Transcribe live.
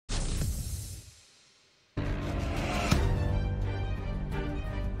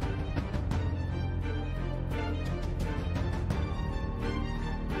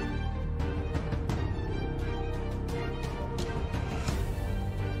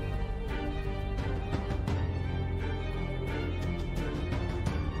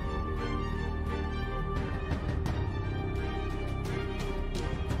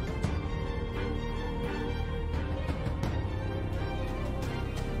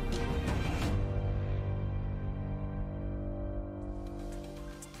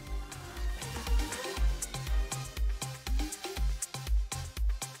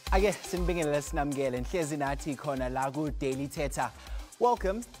Ake simbingelele sinamukele nhlezi nathi khona la ku Daily Thetha.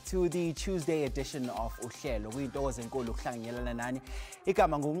 Welcome to the Tuesday edition of Uhlelo. Kuyintokozo enkulu ukuhlanganelana nani.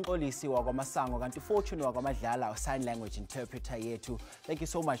 Igama ngumxolisi wakwaMasango kanti Fortune wakwaMadlala sign language interpreter yethu. Thank you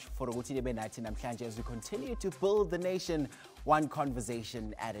so much for ukuthi nibe nathi namhlanje as we continue to build the nation one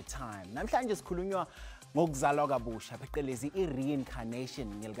conversation at a time. Namhlanje sikhulunywa ngokuzalwa kabusha phecelezi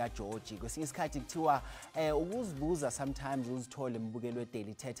i-reincarnation ngelika George. Kwesinye isikhathi kuthiwa ukuzibuza sometimes uzithole embukelo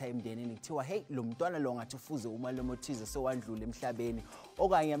weDaily Thetha emndenini kuthiwa hey lo mntwana lo ngathi ufuze uma lomothize sewandlula emhlabeni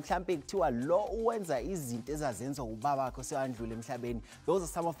okanye mhlambe kuthiwa lo uwenza izinto ezazenza ubaba wakhe sewandlula emhlabeni. Those are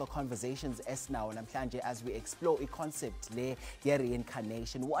some of the conversations esinawo namhlanje as we explore a concept le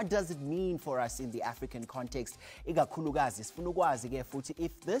ye-reincarnation. What does it mean for us in the African context? Ikakhulukazi sifuna ukwazi ke futhi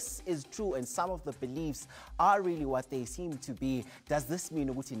if this is true and some of the beliefs are really what they seem to be, does this mean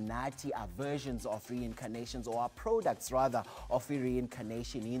ukuthi nathi are versions of reincarnations or are products rather of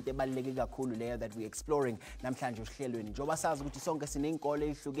reincarnation? Into ebaluleke kakhulu leyo that we exploring namhlanje uhlelweni njoba sazi ukuthi sonke sinenkolo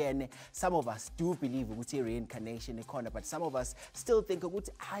ehlukene. Some of us do believe ukuthi reincarnation ikhona, but some of us still think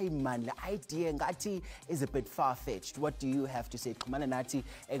ukuthi hayi man le idea ngathi is a bit far-fetched. What do you have to say? Xhumana nathi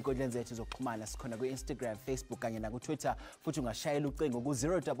enkundleni zethu zokuxhumana sikhona ku Instagram, Facebook kanye na ku Twitter futhi ungashayela ucingo ku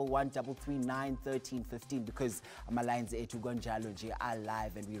 011 15 because ama lines ethu kanjalo nje are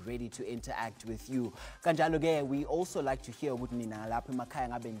live and we're ready to interact with you. Kanjalo ke we also like to hear ukuthi nina lapha emakhaya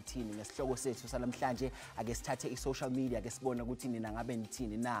ngabe nithini ngesihloko sethu salamhlanje. Ake sithathe i-social media ake sibona ukuthi nina ngabe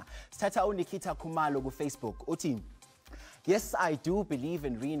nithini na. Sithatha uNikita Khumalo ku Facebook uthi yes, I do believe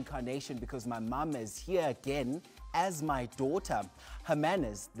in reincarnation because my mom is here again as my daughter. Her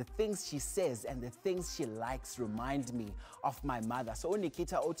manners, the things she says and the things she likes remind me of my mother. So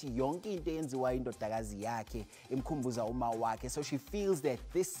Nikita oti yonke into yenziwa indodakazi yakhe imkhumbuza uma wakhe. So she feels that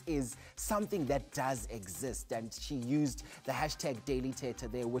this is something that does exist, and she used the hashtag Daily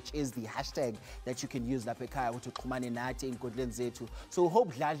Thetha there, which is the hashtag that you can use lapha ekhaya ukuthi uxhumane nathi enkundleni zethu. So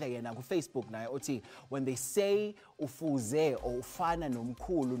Hope Dladla yena ku Facebook naye oti when they say ufuze or ufana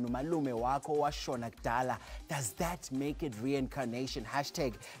nomkhulu nomalume wakho washona kudala, does that make it reincarnation?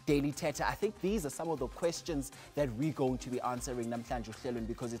 Hashtag Daily Thetha. I think these are some of the questions that we're going to be answering namhlanje uhlelweni,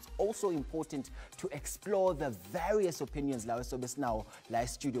 because it's also important to explore the various opinions la esobesinawo la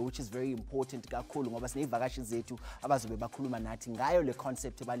studio, which is very important kakhulu ngoba sinevakashi zethu abazobe bakhuluma nathi ngayo le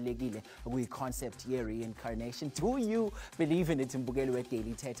concept ebalekile okuyi concept ye reincarnation. Do you believe in it mbukelo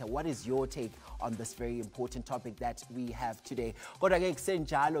weDaily Thetha? What is your take on this very important topic that we have today? Kodwa ke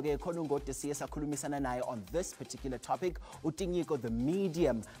kusenjalo ke khona ungode siye sakhulumisana naye on this particular topic. Utinyiko the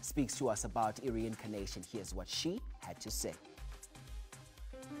medium speaks to us about reincarnation. Here's what she had to say.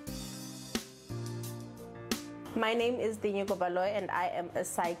 My name is Tinyiko Baloy and I am a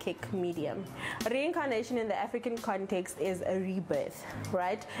psychic medium. Reincarnation in the African context is a rebirth,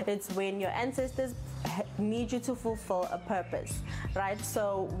 right? It's when your ancestors need you to fulfill a purpose, right?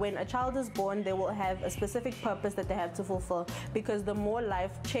 So when a child is born, they will have a specific purpose that they have to fulfill, because the more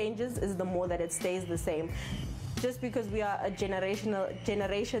life changes is the more that it stays the same. Just because we are a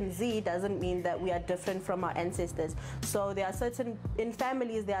Generation Z doesn't mean that we are different from our ancestors. So there are in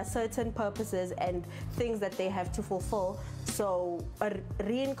families, there are certain purposes and things that they have to fulfill. So a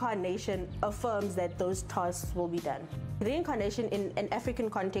reincarnation affirms that those tasks will be done. Reincarnation in an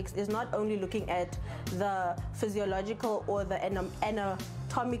African context is not only looking at the physiological or the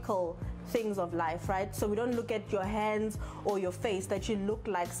anatomical things of life, right? So we don't look at your hands or your face that you look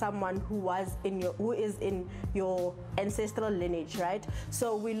like someone who is in your ancestral lineage, right?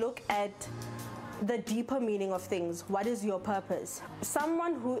 So we look at the deeper meaning of things. What is your purpose?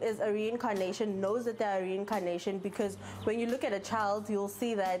 Someone who is a reincarnation knows that they are a reincarnation because when you look at a child, you'll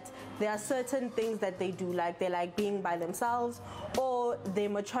see that there are certain things that they do, like they like being by themselves, or their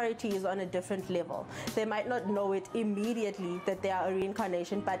maturity is on a different level. They might not know it immediately that they are a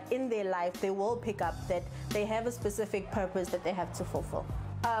reincarnation, but in their life they will pick up that they have a specific purpose that they have to fulfill.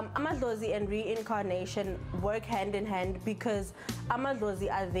 Amadlozi and reincarnation work hand in hand because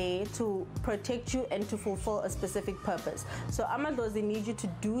Amadlozi are there to protect you and to fulfill a specific purpose. So Amadlozi need you to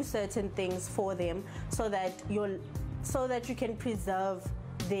do certain things for them so that you can preserve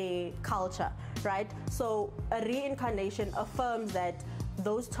their culture, right? So a reincarnation affirms that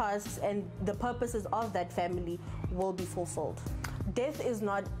those tasks and the purposes of that family will be fulfilled. Death is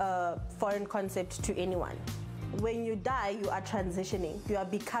not a foreign concept to anyone. When you die, you are transitioning, you are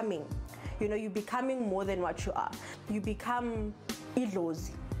becoming. You're becoming more than what you are. You become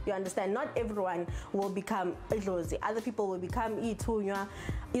idlozi. You understand? Not everyone will become idlozi. Other people will become itunya,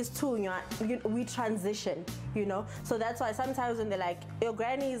 we transition, So that's why sometimes when they're like, your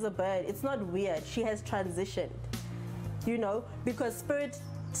granny is a bird, it's not weird. She has transitioned, because spirit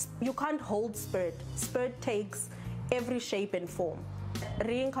you can't hold spirit. Spirit takes every shape and form.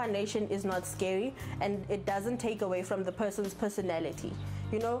 Reincarnation is not scary, and it doesn't take away from the person's personality.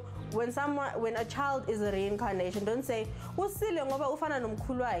 You know, when a child is a reincarnation, don't say "Usile ngoba ufana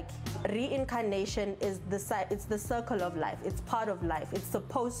nomkhulu wakhe." Reincarnation is it's the circle of life. It's part of life. It's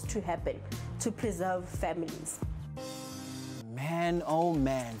supposed to happen to preserve families. Man, oh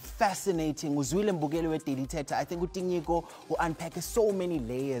man, fascinating. Uzwile mbukeli we Thetha. I think uTinyiko will unpack so many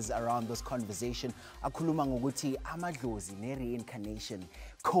layers around this conversation. Akhuluma ngokuthi amadlozi ne-reincarnation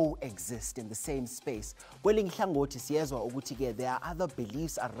coexist in the same space. Kwelinye ihlangothi siyezwa ukuthi ke there are other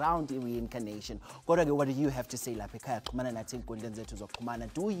beliefs around reincarnation. Kodwa ke what do you have to say lapha ekhaya? Xhumana nathi enkundleni zethu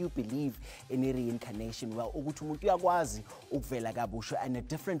zokuxhumana. Do you believe in reincarnation? Well, ukuthi umuntu uyakwazi ukuvela kabusha in a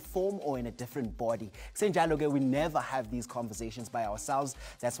different form or in a different body. Kusenjalo ke we never have these conversations by ourselves.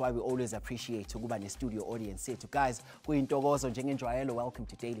 That's why we always appreciate ukuba ne-studio audience sethu. Guys, kuyintokozo njengenjwayelo. Welcome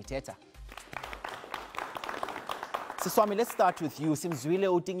to Daily Thetha. So Swami, let's start with you. Simzwile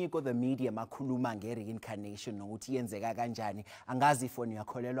uTinyiko the media makhuluma nge-reincarnation nokuthi yenzeka kanjani. Angazi ifoni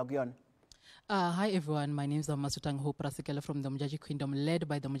yakholelwa kuyona. Hi everyone, my name is Masutang Hoprasikela from the Mujaji Kingdom, led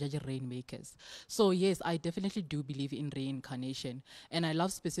by the Mujaji Rainmakers. So yes, I definitely do believe in reincarnation. And I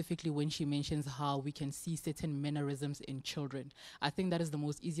love specifically when she mentions how we can see certain mannerisms in children. I think that is the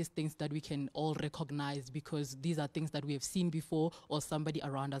most easiest things that we can all recognize, because these are things that we have seen before or somebody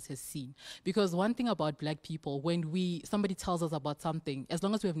around us has seen. Because one thing about black people, when somebody tells us about something, as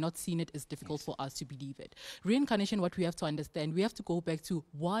long as we have not seen it, it's difficult for us to believe it. Reincarnation, what we have to understand, we have to go back to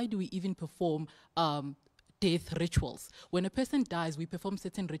why do we even perform death rituals. When a person dies, we perform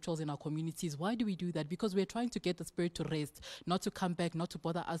certain rituals in our communities. Why do we do that? Because we're trying to get the spirit to rest, not to come back, not to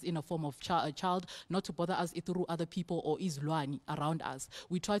bother us in a form of a child, not to bother us through other people or izlwani around us.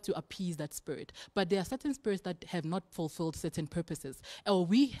 We try to appease that spirit. But there are certain spirits that have not fulfilled certain purposes, or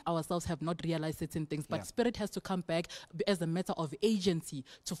we ourselves have not realized certain things, but spirit has to come back as a matter of agency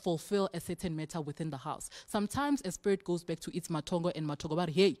to fulfill a certain matter within the house. Sometimes a spirit goes back to its matongo and matongo, but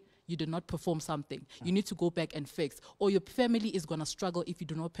hey, you did not perform something. You need to go back and fix. Or your family is going to struggle if you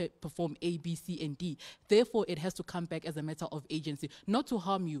do not perform A, B, C, and D. Therefore, it has to come back as a matter of agency, not to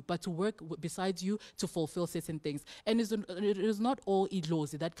harm you, but to work besides you to fulfill certain things. And it is not all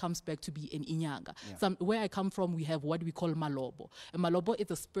idlozi that comes back to be an inyanga. Where I come from, we have what we call malobo. A malobo is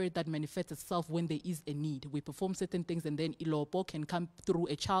a spirit that manifests itself when there is a need. We perform certain things, and then ilobo can come through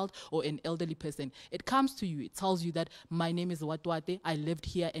a child or an elderly person. It comes to you. It tells you that my name is Watwate. I lived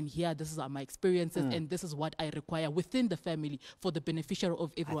here and here. This is my experiences, and this is what I require within the family for the beneficiary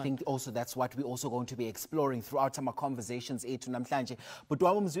of everyone. I think also that's what we're also going to be exploring throughout our conversations ethu namhlanje. But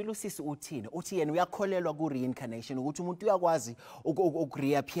wamuzwile usisi uthini? Uthi yena uyakholelwa ku-reincarnation, ukuthi umuntu uyakwazi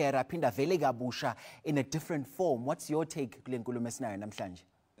ukureappear aphinda vele kabusha in a different form. What's your take kule nkulumo esinayo namhlanje?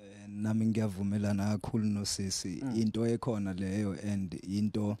 Nami ngiyavumelana kakhulu nosisi. Into ekhona leyo, and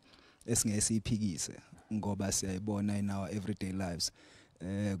into esingesiphikise ngoba siyayibona in our everyday lives.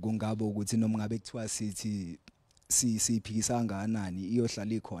 Kungaba ukuthi noma ngabe kuthiwa sithi siphikisa kangakanani,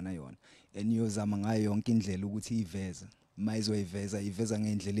 iyohlala ikhona yona, and iyozama ngayo yonke indlela ukuthi iveze. Mayizoyiveza iveza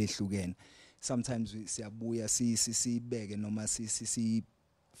ngendlela ehlukene. Sometimes siyabuya sibeke noma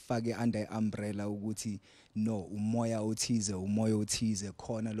sifake under umbrella ukuthi no, umoya othize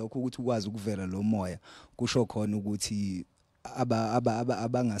khona lokho ukuthi ukwazi ukuvela lo moya kusho khona ukuthi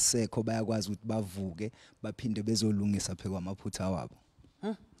abangasekho bayakwazi ukuthi bavuke baphinde bezolungisa phela kwamaphutha wabo.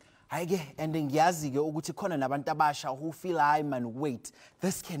 And ngiyazi ke ukuthi khona nabantu abasha who feel man, wait,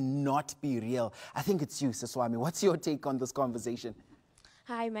 this cannot be real. I think it's you, Siswami. What's your take on this conversation?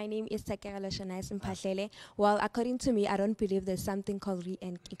 Hi, my name is Thetha Mpahlele. Well, according to me, I don't believe there's something called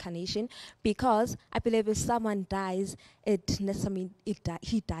reincarnation, because I believe if someone dies, it necessarily means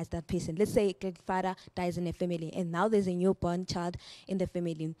he dies, that person. Let's say a grandfather dies in a family, and now there's a newborn child in the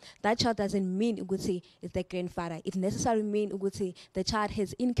family. That child doesn't mean Uguti is the grandfather. It necessarily means Uguti the child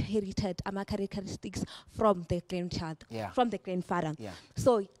has inherited characteristics from the grandchild, from the grandfather.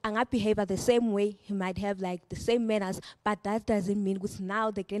 So, Anga behavior the same way, he might have like the same manners, but that doesn't mean now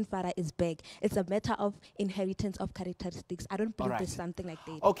the grandfather is back. It's a matter of inheritance of characteristics. I don't believe there's something like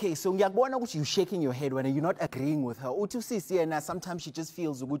that. Okay, so ngiyakubona ukuthi you shaking your head when you're not agreeing with her. Uthi usisi yena sometimes she just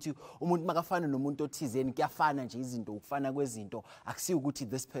feels ukuthi umuntu makafana nomuntu othizeni kuyafana nje izinto ukufana kwezinto akusi ukuthi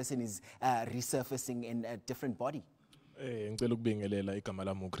this person is resurfacing in a different body. Ngicela ukubingelela igama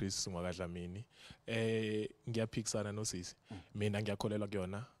lami uChris Ngwakadlamini. Ngiyaphikisana nosisi. Mina ngiyakholelwa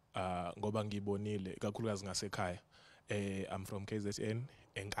kuyona ngoba ngibonile kakhulukazi ngasekhaya. I'm from KZN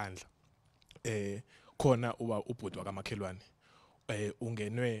eNkandla. Khona ubhuti wakamakhelwane.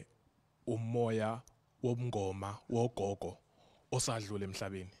 Ungenwe umoya womngoma wogogo osadlule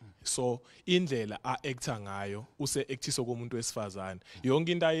emhlabeni. So indlela a-acta ngayo use-actisa komuntu wesifazane.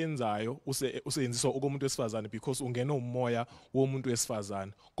 Yonke into ayenzayo useyenziswa komuntu wesifazane because ungena umoya womuntu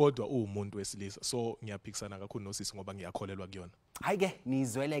wesifazane kodwa uwumuntu wesilisa. So ngiyaphikisana kakhulu nosisi ngoba ngiyakholelwa kuyona. Hayi-ke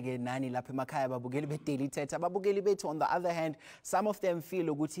nizwele-ke nani lapha emakhaya babukeli be-Daily Thetha, ababukeli bethu on the other hand, some of them feel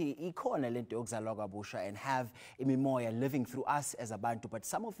ukuthi ikhona lento yokuzalwa kabusha and have imimoya living through us as abantu, but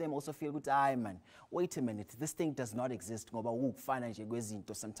some of them also feel ukuthi hayi man, wait a minute, this thing does not exist ngoba ukufana nje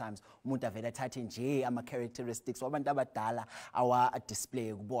kwezinto sometimes umuntu avele athathe nje ama-characteristics wabantu abadala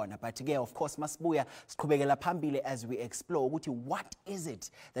awa-display kubona. But-ke of course masibuya siqhubekela phambili as we explore ukuthi what is it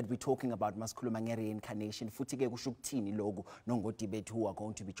that we're talking about masikhuluma nge-reincarnation, futhi-ke kusho ukuthini loku nongoti bethu who are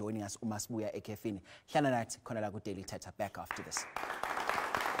going to be joining us umasibuya ekhefini. Hlala nathi khona la ku-Daily Thetha, back after this.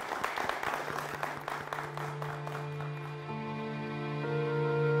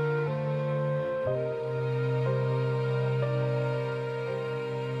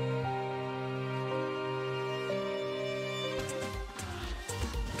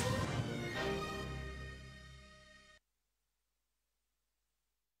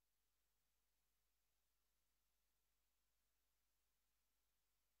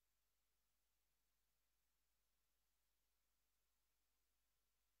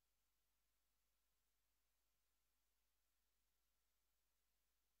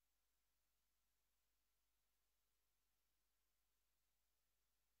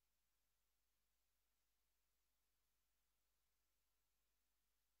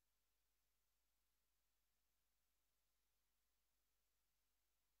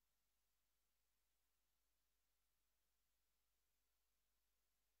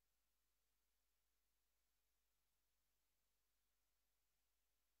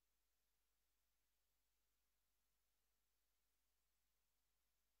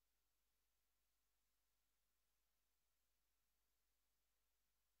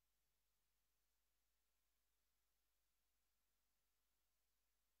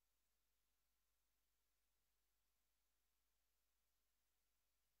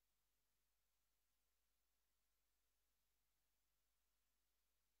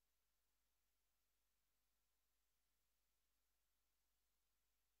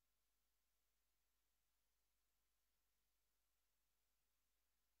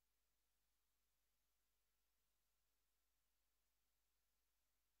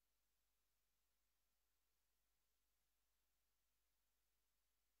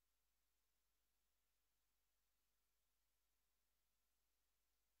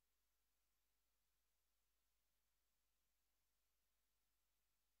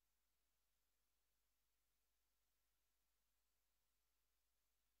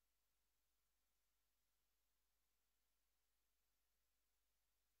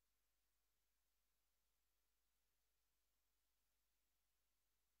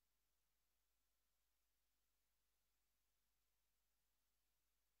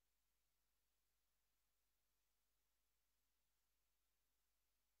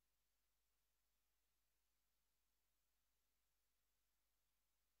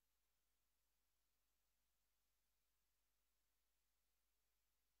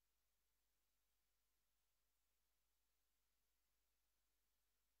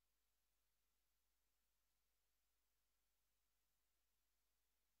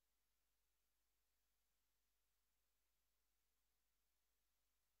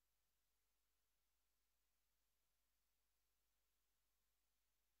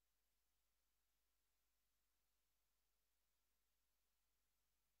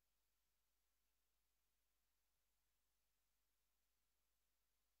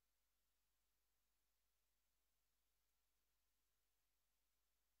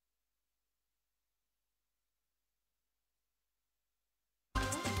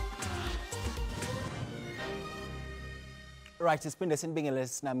 Right, siphinde sinibingele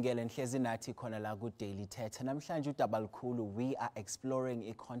sinamukele nihlezi nathi khona la ku-Daily Thetha. Namhlanje udaba lukhulu, we are exploring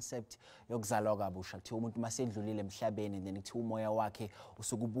a concept yokuzalwa kabusha. Kuthiwa umuntu masedlulile emhlabeni and then kuthiwa umoya wakhe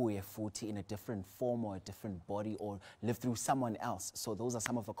usukubuye futhi in a different form or a different body or live through someone else. So those are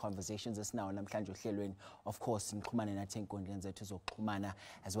some of the conversations esinawo namhlanje ohlelweni. Of course, nixhumane nathi enkundleni zethu zokuxhumana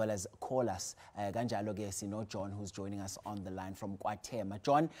as well as call us. Kanjalo-ke sino John who's joining us on the line from KwaThema.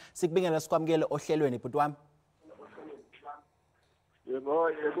 John, sikubingela sikwamukele ohlelweni bhuti wami.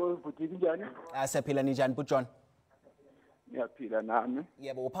 Yebo futhi kunjani? Siyaphila ninjani bhuti John? Ngiyaphila nami.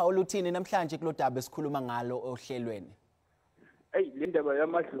 Yebo, uPaul uthini namhlanje kulo daba esikhuluma ngalo ohlelweni? Hey, le ndaba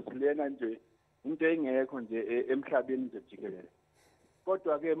yamadlozi lena nje into engekho nje emhlabeni nje jikelele.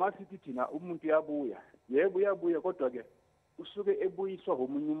 Kodwa ke masithi thina umuntu uyabuya. Yebo uyabuya kodwa ke usuke ebuyiswa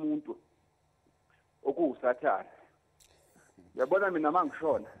ngomunye umuntu okuwusathana. yabona mina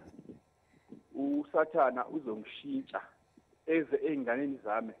mangishona usathana uzongishintsha eze einganeni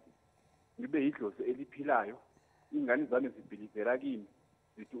zami ngibe yidlozi eliphilayo ingane zami zibhilivera kimi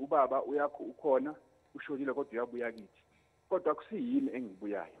zithi ubaba uyakho ukhona ushonile kodwa uyabuya kithi kodwa kusiyimi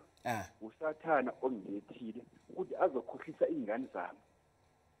engibuyayo usathana ongilethile ukuthi azokhohlisa ingane zami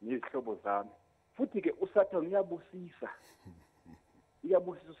nezihlobo zami futhi ke usathana uyabusisa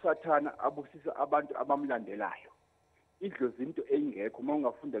usathana abusisa abantu abamlandelayo idlozi into engekho uma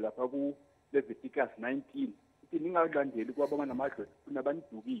ungafunda lapha ku Leviticus 19 ithi ningalandeli kwaba namadlozi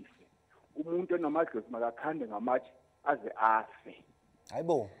kunabanidukise umuntu onamadlozi makakhande ngamatshe aze afe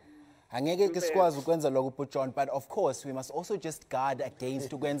hayibo angeke ke sikwazi ukwenza lokho John, but of course we must also just guard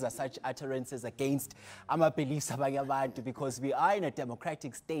against ukwenza such utterances against ama-beliefs abanye abantu, because we are in a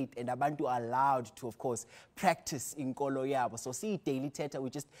democratic state and abantu are allowed to of course practice inkolo yabo. So see Daily Thetha, we're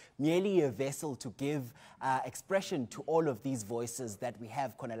just merely a vessel to give expression to all of these voices that we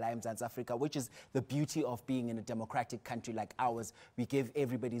have khona la eMzansi Africa, which is the beauty of being in a democratic country like ours. We give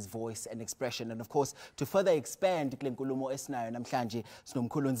everybody's voice and expression, and of course to further expand kule nkulumo esinayo namhlanje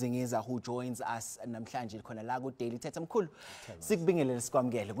sinomkhulu Nsingiza who joins us namhlanje khona la ku Daily Thetha. Mkhulu, sikubingelele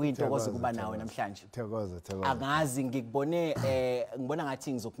sikwamukele kuyintokozo kuba nawe namhlanje. Thokoza. Angazi ngikubone ngibona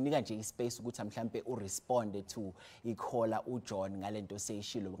ngathi ngizokunika nje ispace ukuthi mhlambe uresponde to ikhola uJohn ngalento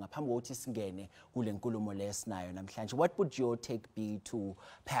seyishilo ngaphambi kokuthi singene kule nkulumo lesinayo namhlanje. What would your take be to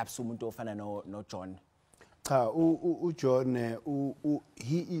perhaps umuntu ofana no John? Cha, uJohn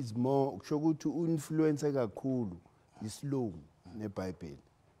he is more kusho ukuthi uinfluence kakhulu isilungu neBhayibheli.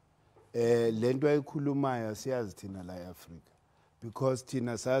 Lento ayikhulumayo siyazi thina la eAfrica, because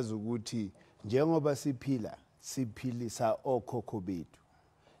thina sazi ukuthi njengoba siphilisa okhokho bethu.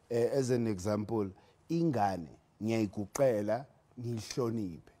 As an example, ingane ngiyayiguqela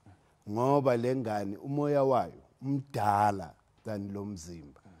ngihloniphe ngoba lengane umoya wayo umdala than lo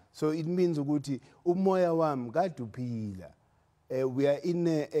mzimba. So it means ukuthi umoya wami kade uphila. We are in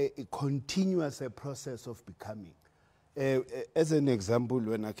a continuous process of becoming. As an example,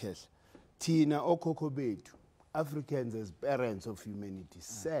 when I catch Tina okhokho bethu, Africans as parents of humanity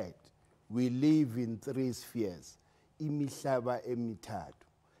said we live in 3 spheres. Imihlaba emithathu.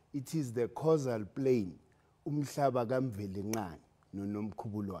 It is the causal plane, umhlaba kamvelincane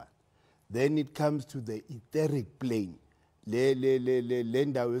nonomkhubulwane. Then it comes to the etheric plane. Le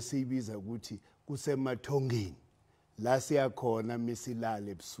ndawo esiyibiza ukuthi kusemathongeni. La siyakhona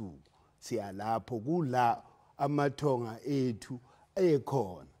misilale ebusuku. Siyalapho kula amathonga ethu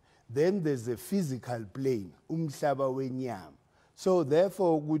ekhona. Then there's a physical plane, umhlaba wenyama. So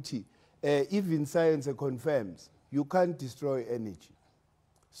therefore ukuthi even science confirms you can't destroy energy.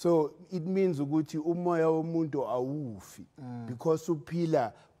 So it means ukuthi umoya womuntu awufi because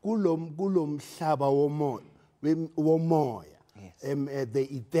uphila kulomhlaba womoya, the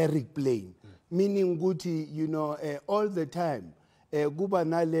etheric plane, meaning ukuthi all the time kuba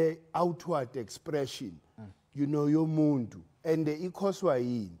nale outward expression yomuntu, and ikhoswa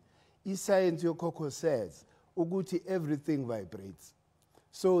yini iscience yokhokho says ukuthi everything vibrates.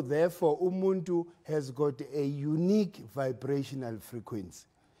 So therefore umuntu has got a unique vibrational frequency,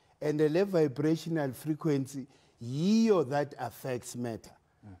 and the vibrational frequency yiyo that affects matter,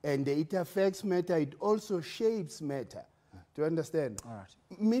 and it affects matter, it also shapes matter. Do you understand? All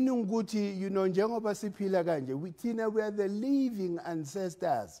right. Meaning ukuthi njengoba siphila kanje we are the living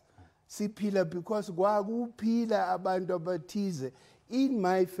ancestors. Siphila because kwakuphila abantu abathize in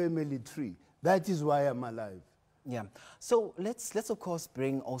my family tree. That is why I'm alive. Yeah. So let's of course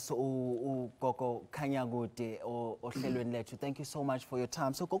bring also Gogo Kanyagude ohlelweni lethu. Thank you so much for your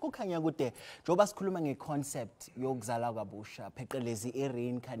time. So Gogo Kanyagude, njoba sikhuluma ngeconcept yokuzala kabusha pheqelezi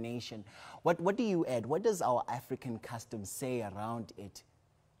reincarnation. What do you add? What does our African custom say around it?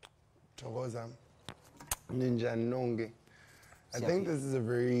 Thokoza. Ninjani nonke. I think this is a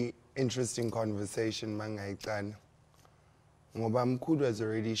very interesting conversation mangayicana. Ngoba Mkhulu has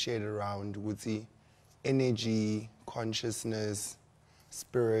already shared around ukuthi energy, consciousness,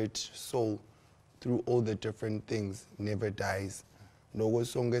 spirit, soul, through all the different things, never dies. Noko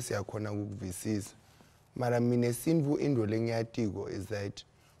sonke siyakhona ukuvisisa. Mara mina esinvu into lengiyatiko is that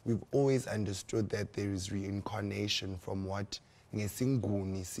we've always understood that there is reincarnation from what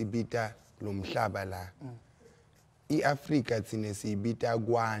ngesinguni sibita lo mhlaba la. I-Africa thina siyibita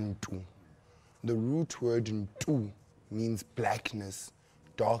kwantu. The root word ntu means blackness,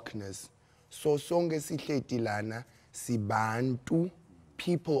 darkness. So sonke sihleti lana sibantu,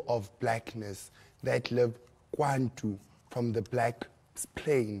 people of blackness that live kwantu, from the black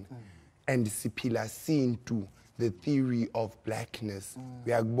plane, and siphila sintu the theory of blackness.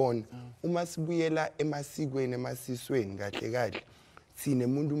 Uyakubona uma sibuyela emasikweni emasisweni kahle kahle sine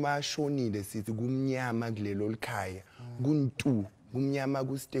umuntu mashonile sithi kumnyama kulelo likhaya kuntu kumnyama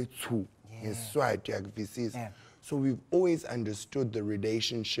ku state 2 ngeSiswati yakuvisisa. So we've always understood the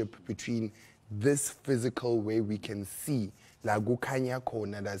relationship between this physical way we can see la kukhanya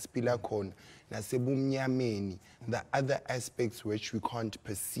khona la siphila khona nasebumnyameni, the other aspects which we can't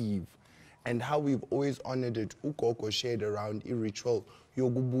perceive, and how we've always honored it. Ugogo shared around ritual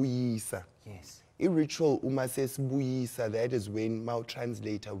yokubuyisa. Yes. Ritual uma sesibuyisa, that is when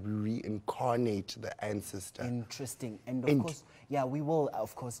translator we reincarnate the ancestor. Interesting. And of course, yeah, we will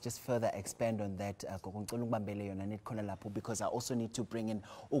of course just further expand on that because I also need to bring in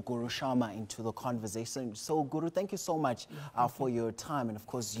Guru Sharma into the conversation. So Guru, thank you so much for your time, and of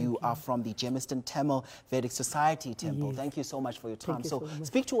course you are from the Jemiston Tamil Vedic Society Temple. Yes. Thank you so much for your time. Thank you So so much.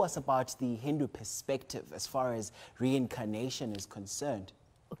 speak to us about the Hindu perspective as far as reincarnation is concerned.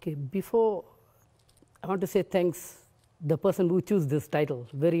 Okay, before I want to say thanks the person who chose this title.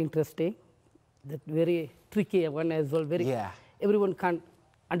 Very interesting, that very tricky one as well. Very everyone can't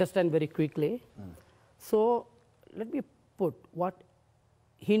understand very quickly. So let me put what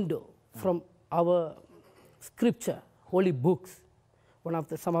Hindu from our scripture, holy books,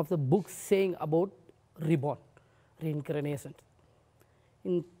 some of the books saying about reborn, reincarnation.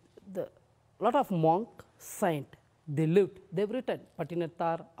 In the lot of monk, saint, they lived, they've written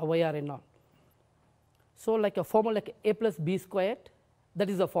Patinatar, Avayar and all. So like a formula like a plus b squared,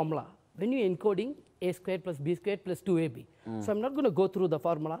 that is a formula. When you're encoding a squared plus b squared plus 2ab. So I'm not going to go through the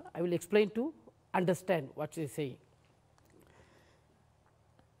formula. I will explain to understand what she's saying.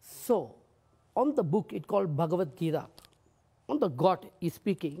 So on the book it called Bhagavad Gita. On the God is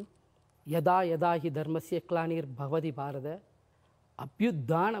speaking, Yada yada hi dharmasya klanir bhavati bharada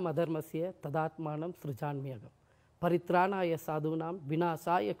abhyudhanam adharmasya tadatmanam srijanmyagam paritranaya sadhunam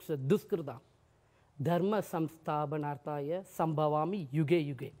vinasaya duskridam dharma samsthabanarthaya sambhavami yuge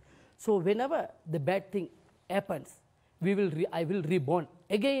yuge. So whenever the bad thing happens, I will reborn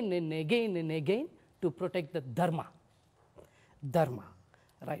again and again and again to protect the dharma. Dharma,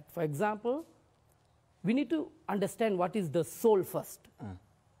 right? For example, we need to understand what is the soul first.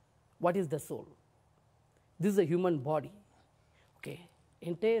 What is the soul? This is a human body. Okay.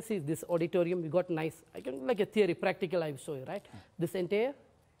 Entire, see this auditorium, we got nice, I can like a theory, practical I will show you, right? This entire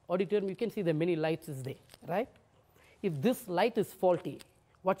auditorium, you can see the many lights is there, right? If this light is faulty,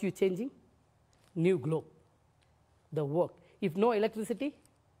 what you changing? New globe, the work. If no electricity,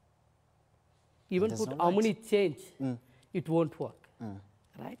 even put harmony change, it won't work,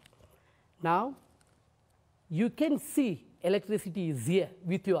 right? Now, you can see electricity is here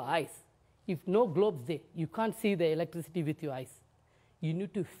with your eyes. If no globes there, you can't see the electricity with your eyes. You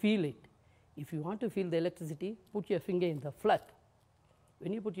need to feel it. If you want to feel the electricity, put your finger in the plug.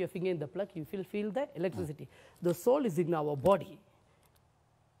 When you put your finger in the plug, you feel the electricity. The soul is in our body.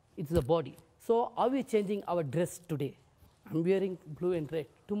 It's the body. So are we changing our dress today? I'm wearing blue and red.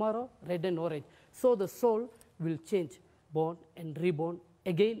 Tomorrow, red and orange. So the soul will change, born and reborn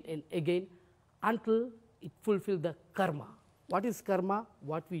again and again until it fulfills the karma. What is karma?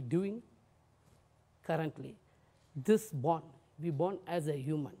 What we doing currently. This born, we born as a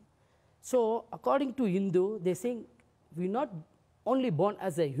human. So according to Hindu, they saying we're not only born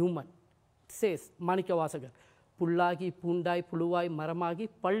as a human. It says, Manikavasagar, Pullagi, Pundai, Puluai, Maramagi,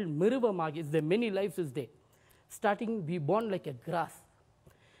 Pal, Miruvamagi, is there many lives is there. Starting, we born like a grass.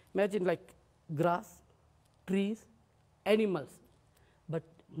 Imagine like grass, trees, animals. But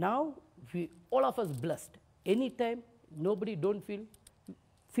now, we, all of us blessed. Anytime, nobody don't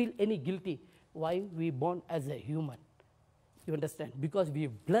feel any guilty. Why we born as a human? You understand? Because we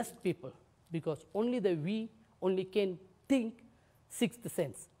blessed people. Because only we only can think sixth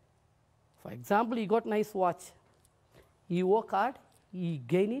sense. For example, he got nice watch. He work hard, he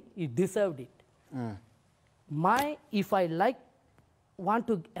gain it, he deserved it. If I want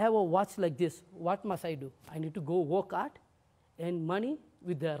to have a watch like this, what must I do? I need to go work hard and money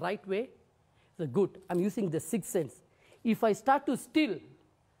with the right way. So good, I'm using the sixth sense. If I start to steal,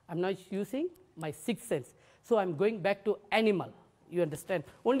 I'm not using my sixth sense. So I'm going back to animal. You understand?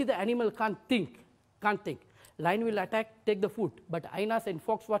 Only the animal can't think. Lion will attack, take the food. But hyenas and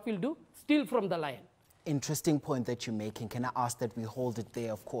fox, what will do? Steal from the lion. Interesting point that you're making. Can I ask that we hold it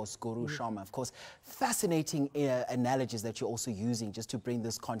there, of course, Guru Sharma? Of course, fascinating analogies that you're also using just to bring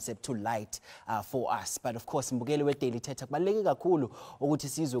this concept to light for us. But of course, mbukeli we-Daily Thetha kubaluleke kakhulu ukuthi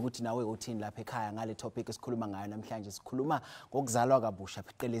sizwe ukuthi nawe uthini lapha ekhaya ngale topic esikhuluma ngayo namhlanje. Sikhuluma ngokuzalwa kabusha,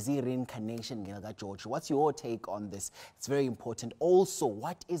 phecelezi reincarnation ngaka-George. What's your take on this? It's very important. Also,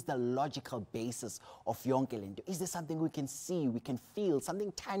 what is the logical basis of yonke lento? Is there something we can see, we can feel,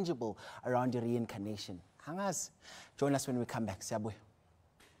 something tangible around the reincarnation? Hangas, join us when we come back. Siyabuya.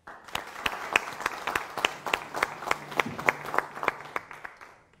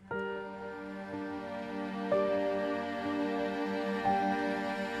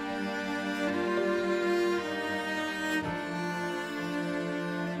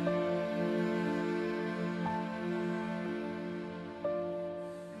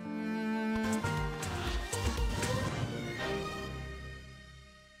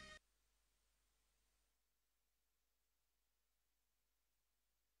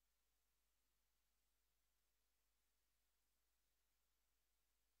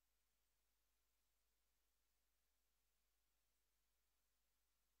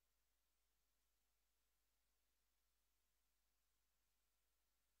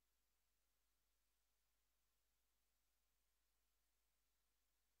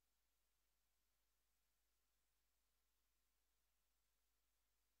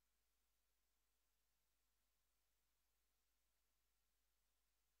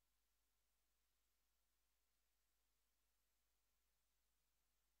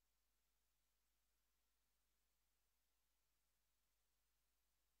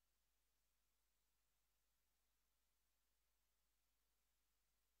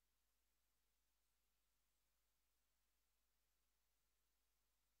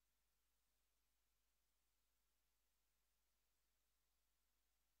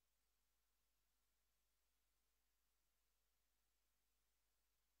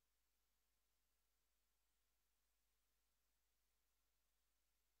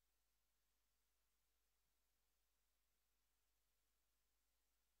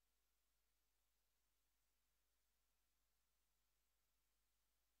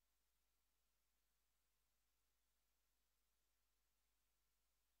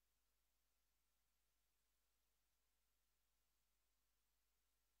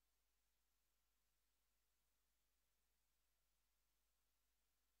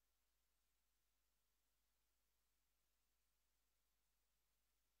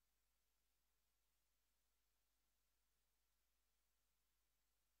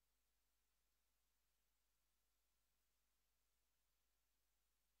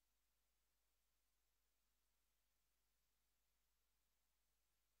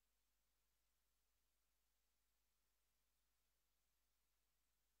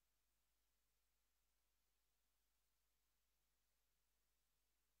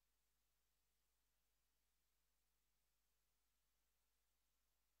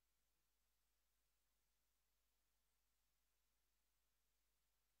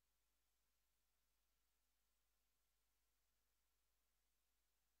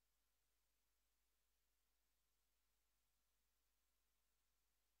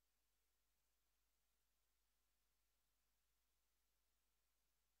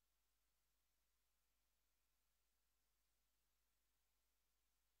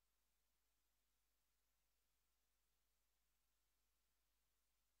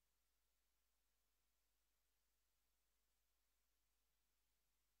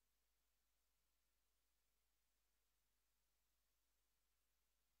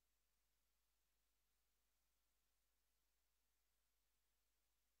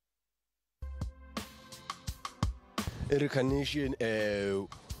 Reincarnation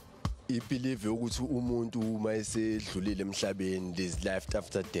ibelieve ukuthi umuntu uma esedlulile emhlabeni there's life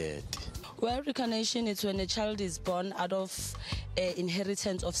after death. Well, reincarnation is when a child is born out of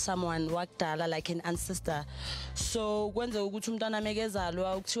inheritance of someone wakudala, like an ancestor. So kwenza ukuthi umntwana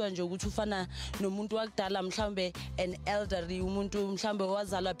mekezalwa ukuthiwa nje ukuthi ufana nomuntu wakudala mhlambe an elderly umuntu mhlambe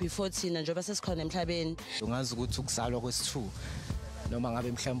wazalwa before thina njengoba sesikhona emhlabeni. Ungazi ukuthi ukuzalwa kwesithu noma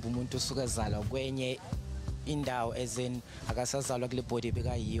ngabe mhlambe umuntu usuka ezalwa kwenye indawo ezen akasazalwa kule body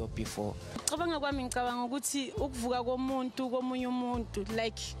bekayiyo before. Cabanga kwami ngicabanga ukuthi ukuvuka komuntu komunye umuntu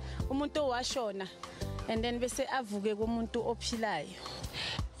like umuntu owashona and then bese avuke komuntu ophilayo.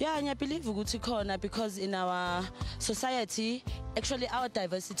 Yeah, I believe ukuthi khona because in our society, actually our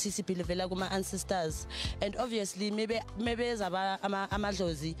diversity is believe kuma ancestors, and obviously maybe zaba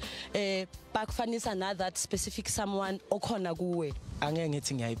amadlozi bakufanisa na that specific someone okhona kuwe. Angeke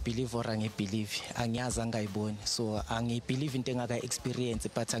ngithi ngiyayibelieve or angibelieve, angiyazi angayiboni, so angibelieve into engaka experience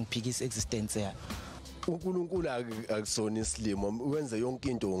but angiphikisa existence yayo. uNkulunkulu akusona isilimo wenza yonke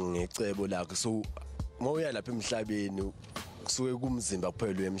into ngecebo lakhe so ngoya lapha emhlabeni kusuke kumzimba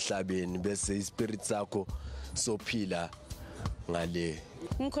kuphela emhlabeni bese ispirit sakho sophila ngale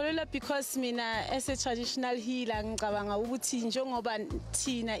ngikholelwa because mina as a traditional healer ngicabanga ukuthi njengoba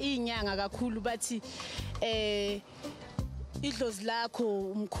thina inyanga kakhulu bathi idlozi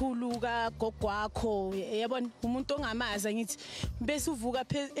lakho umkhulu kagogo wakho yabona umuntu ongamazi ngithi bese uvuka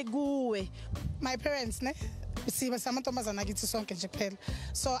kuwe. My parents ne siba samantombazana kithi sonke nje kuphela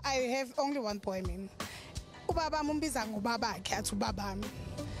so I have only one boy mina ubaba umbiza ngobabakhe athi ubabami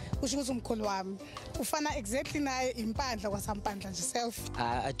usho ukuthi umkhulu wami ufana exactly naye impandla kwasampandla nje self.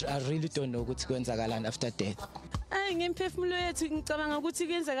 I really don't know ukuthi kwenzakalani after death. Ngemphefumulo yethu ngicabanga ukuthi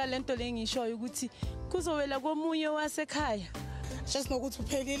kuyenzeka lento lengishoyo ukuthi kuzowela komunye wasekhaya just nokuthi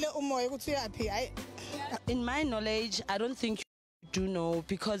uphelile umoya ukuthi uyapi. In my knowledge I don't think you do know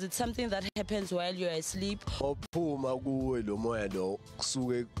because it's something that happens while you're asleep. Ophuma kuwe lo moya lo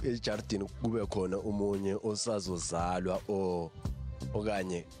kusuke ejardini kube khona umunye osazozalwa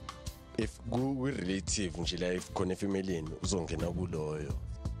okanye if we relative nje la if khona efamily uzongena kuloyo.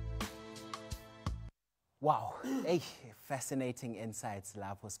 Wow, hey, fascinating insights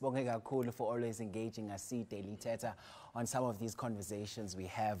lapho. Sibonge kakhulu for always engaging us Daily Thetha on some of these conversations we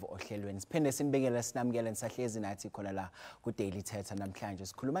have ohlelweni. Siphinde sinibekele sinamukele nisahlezi nathi khona la ku Daily Thetha namhlanje.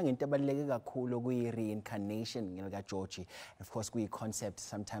 Sikhuluma ngento ebaluleke kakhulu kuyi reincarnation ngilika George. Of course kuyi concept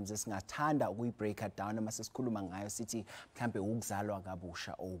sometimes esingathanda ukuyi break it down uma sesikhuluma ngayo sithi mhlambe ukuzalwa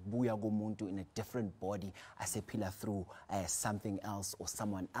kabusha or ukubuya komuntu in a different body asephila through something else or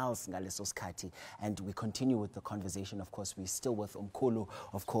someone else ngaleso sikhathi. And we continue with the conversation. Of course we're still with Mkhulu.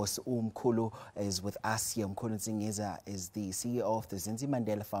 Of course Mkhulu is with us here. Mkhulu Nsingiza is the CEO of the Zinzi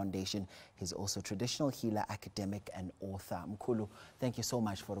Mandela Foundation. He's also a traditional healer, academic and author. Mkhulu, thank you so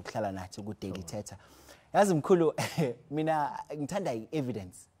much for ukuhlala nathi ku Daily Thetha. Yazi Mkhulu, mina ngithanda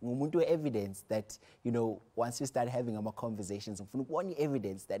evidence. Ngumuntu evidence that, you know, once you start having our conversations, ngifuna ukubona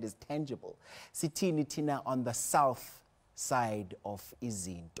evidence that is tangible. Sithini thina on the south side of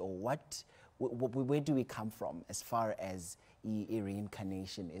izinto. Where do we come from as far as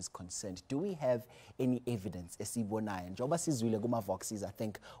reincarnation is concerned? Do we have any evidence esibonayo? Njoba sizwile kuma voxes, I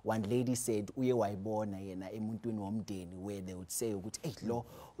think one lady said uye wayibona yena emuntwini womndeni where they would say ukuthi hey lo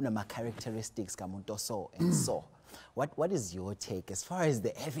unama characteristics kamuntu so and so. What is your take as far as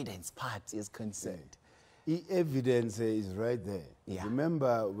the evidence part is concerned? Evidence is right there. Yeah.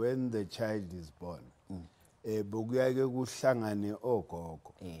 Remember when the child is born, bokuyake kuhlangane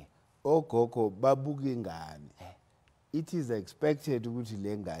ogogo. Ogogo babuka ingane. It is expected ukuthi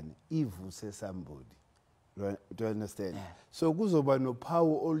lengane ivuse somebody. Do you understand? So kuzoba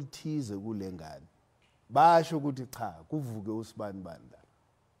nophawu oluthize kulengane. Basho ukuthi cha kuvuke usibani banda.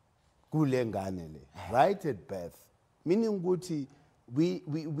 Kulengane le. Right at birth. Meaning ukuthi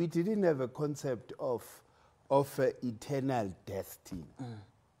we didn't have a concept of eternal destiny.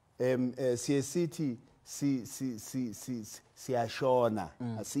 Siesithi siyashona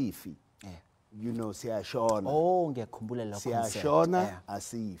asifi. You know siyashona. Oh ngiyakhumbula lo concept. Siyashona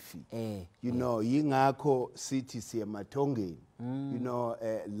asifi. You know yingakho sithi siyemathongeni. You know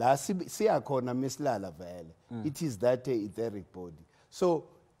la siyakhona misilala vele. It is that etheric body. So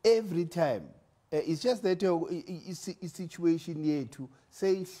every time it's just that situation yethu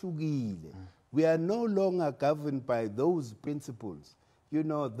seyihlukile. We are no longer governed by those principles, you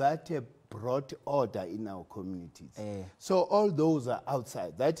know, that brought order in our communities. So all those are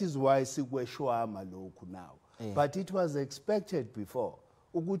outside. That is why sikweshwama lokhu now. But it was expected before.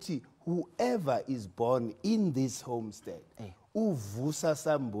 Ukuthi whoever is born in this homestead, uvusa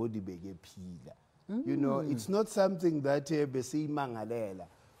somebody begephila. You know, it's not something that besimangalela.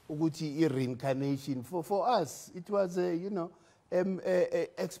 Ukuthi reincarnation for us it was you know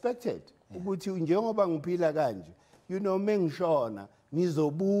expected. Ukuthi njengoba ngiphila kanje, you know mengishona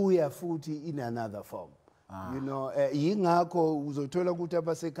nizobuya futhi in another form. You know yingakho uzothola ukuthi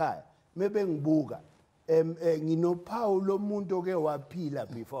abasekhaya mebe ngibuka nginophawu lomuntu oke waphila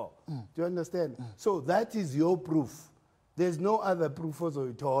before. Do you understand? So that is your proof. There's no other proof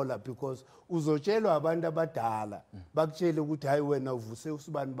ozoyithola because uzotshelwa abantu abadala bakutshele ukuthi hayi wena uvuse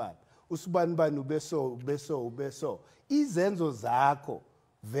usibani bani. Usibani bani ubeso. Izenzo zakho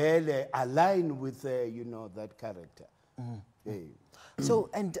vele align with you know that character. So,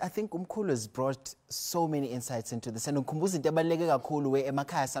 and I think Mkhulu has brought so many insights into this. And ukhumbuza into ebaluleke kakhulu we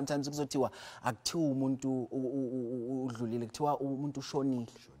emakhaya sometimes kuzothiwa akuthiwa umuntu udlulile kuthiwa umuntu ushonile.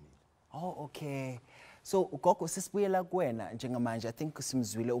 Oh okay. So gogo sisibuyela kuwena njengamanje, I think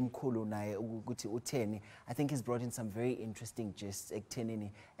simzwile Mkhulu naye ukuthi utheni. I think he's brought in some very interesting just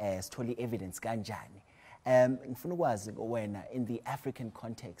ekuthenini sithole evidence kanjani Ngifuna ukwazi wena, in the African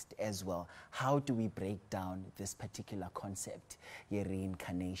context as well, how do we break down this particular concept,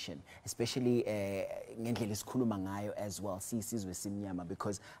 reincarnation, especially ngendlela esikhuluma ngayo as well, sisizwe simnyama,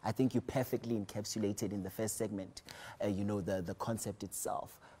 because I think you perfectly encapsulated in the first segment, the concept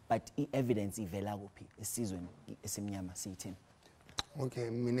itself. But evidence ivela kuphi esizweni esimnyama siyithini? Okay,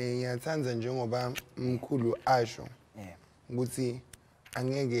 mina ngiyathanda njengoba Mkhulu asho ukuthi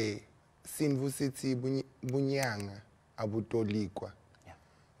angeke sinvu sithi bunyanga abutolikwa,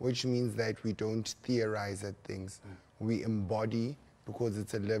 which means that we don't theorize at things. We embody because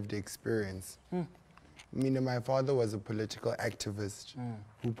it's a lived experience. Mina, my father was a political activist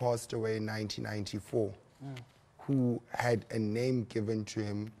who passed away in 1994, who had a name given to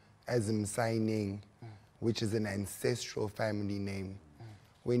him as Msaining, which is an ancestral family name.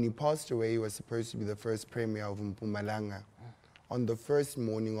 When he passed away, he was supposed to be the first premier of Mpumalanga. On the first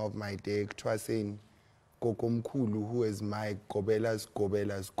morning of my day, Mkhulu, who is my Gobela's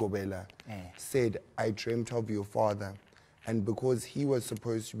Gobela, said, I dreamt of your father. And because he was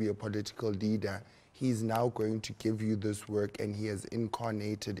supposed to be a political leader, he's now going to give you this work, and he has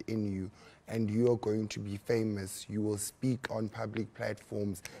incarnated in you. And you are going to be famous. You will speak on public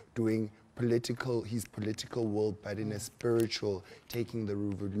platforms doing his political will, but in a spiritual, taking the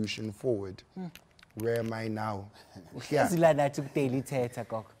revolution forward. Where am I now?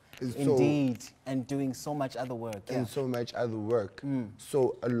 Indeed, and doing so much other work. And so much other work.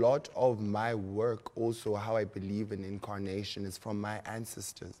 So a lot of my work, also how I believe in incarnation, is from my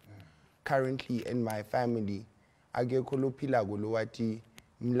ancestors. Currently in my family,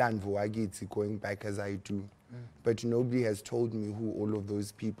 going back as I do. But nobody has told me who all of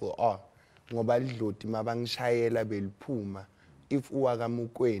those people are. If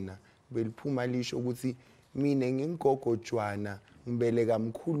uwakamukwena beliphuma lisho ukuthi mina ngingogo Jwana ngibeleka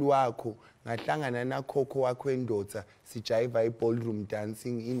mkhulu wakho ngahlangana nakhokho wakho endoda sijiva ballroom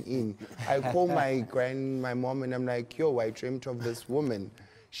dancing in. I call my mom and I'm like, yo, I dreamt of this woman.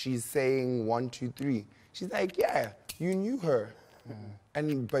 She's saying 1, 2, 3. She's like, yeah, you knew her.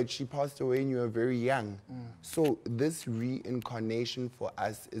 But she passed away when you were very young. So this reincarnation for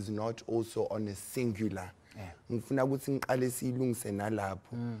us is not also on a singular. Ngifuna ukuthi ngiqale silungise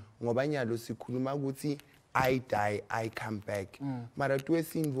nalapho ngoba nyalo sikhuluma ukuthi I die, I come back. Mara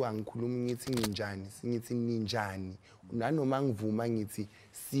tuwesinvu angikhuluma ngithi nginjani, singithi ninjani. Nanoma ngivuma ngithi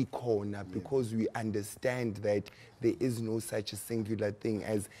sikhona, because we understand that there is no such a singular thing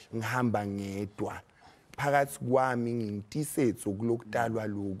as ngihamba ngedwa. Phakathi kwami ngimtisetso kulokudalwa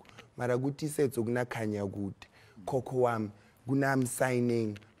lokho, mara kutisetso kunakhanya kude. Khokho wami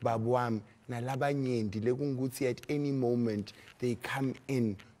kunamsigning, babu wami nalabanyenti lekungukuthi at any moment they come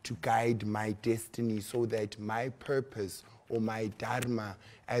in to guide my destiny, so that my purpose or my dharma,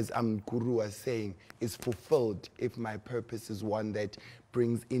 as Guru was saying, is fulfilled if my purpose is one that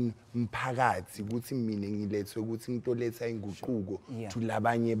brings in mphakathi, ukuthi mina ngilethwe ukuthi ngitoletha inguquko to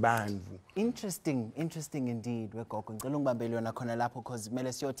labanye bantu. Interesting indeed. Wegogo ngicela ungibambele yona khona lapho because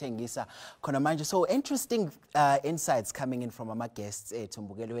kumele siyothengisa khona manje. So interesting insights coming in from our guests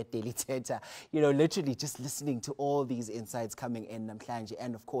Tumbukelo we Daily Thetha. Literally just listening to all these insights coming in namhlanje,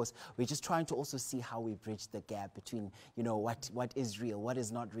 and of course we're just trying to also see how we bridge the gap between what is real, what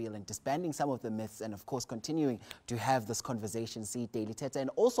is not real, and disbanding some of the myths, and of course continuing to have this conversation, see Daily Thetha, and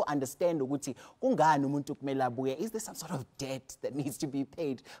also understand ukuthi kungani umuntu kumele abuye. Is there some sort of debt that needs to be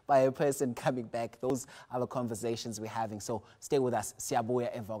paid by a person coming back? Those are the conversations we're having. So stay with us.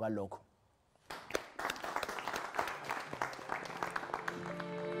 Siyabuya emva kwalokho.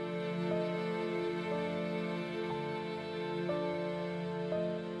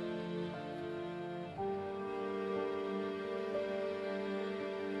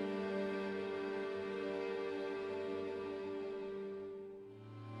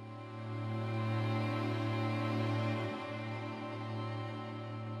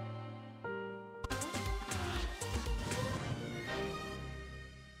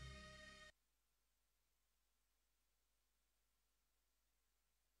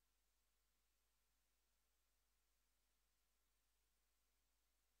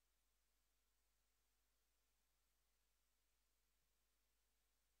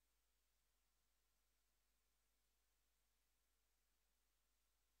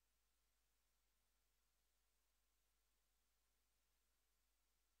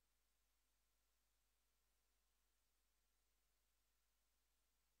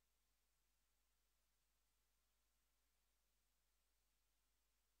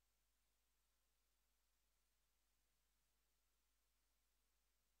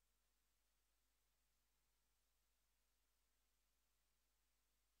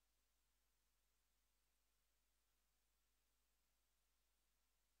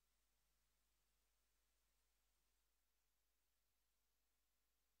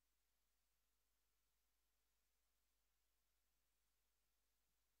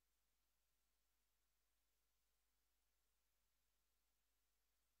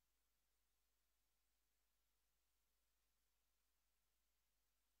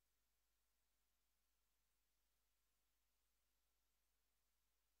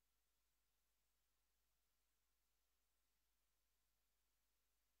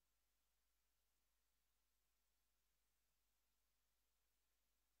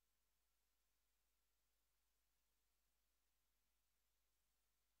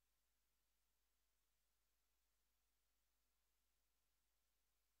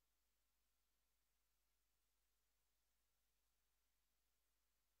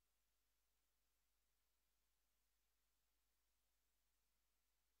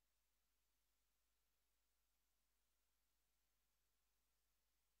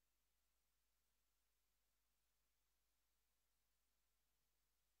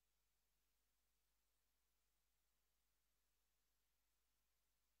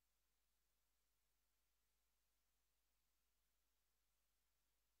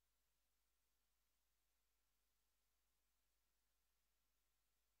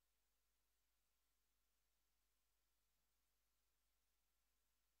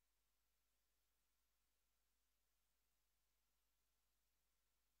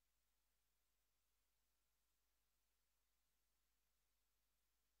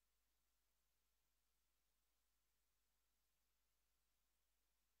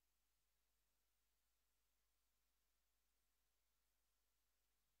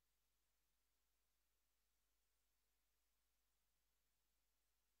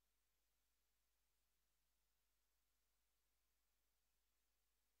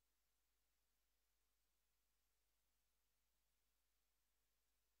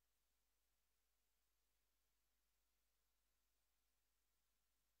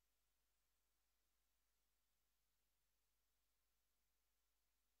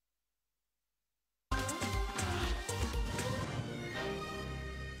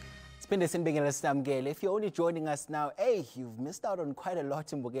 Siphinde sinibingelele sinamukele. If you're only joining us now, hey, you've missed out on quite a lot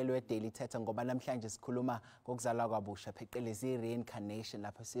imbukelo weDaily Thetha ngoba namhlanje sikhuluma ngokuzalwa kwabusha phecelezi reincarnation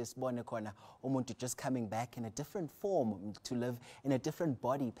lapho siyasibone khona umuntu just coming back in a different form to live in a different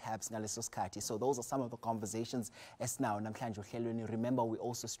body perhaps ngaleso sikhathi. So those are some of the conversations esinawo namhlanje uhlelweni. Remember, we're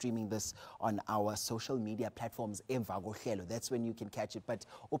also streaming this on our social media platforms emva kohlelo. That's when you can catch it. But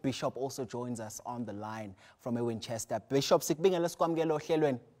Bishop also joins us on the line from Winchester. Bishop, sikubingelela sikwamukela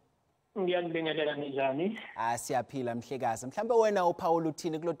ohlelweni. Ngiyanibingelela njani? Siyaphila mhlekazi. Mhlambe wena uPaul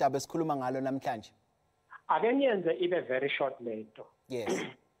uthini kulo daba esikhuluma ngalo namhlanje? Ake ngiyenze ibe very short lento. Yes.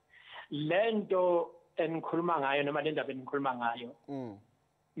 Lento enikhuluma ngayo noma le ndaba enikhuluma ngayo.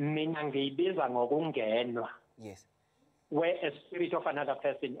 Mina ngiyibiza ngokungenwa. Yes. Where a spirit of another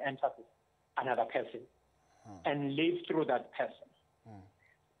person enters another person and lives through that person.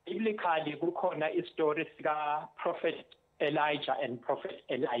 Biblically kukhona istory sika Prophet Elijah and Prophet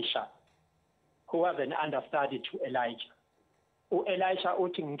Elisha, who was an understudy to Elijah. Elisha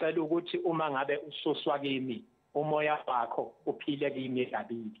uthi ngicela ukuthi uma ngabe ususwa kimi umoya wakho uphile kimi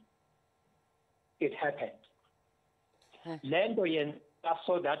kabili. It happened. Lento yenza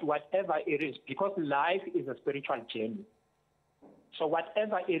so that whatever it is, because life is a spiritual journey. So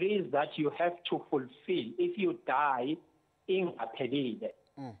whatever it is that you have to fulfill, if you die, ingaphelile.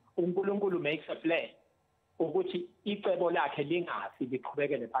 uNkulunkulu makes a plan ukuthi icebo lakhe lingafi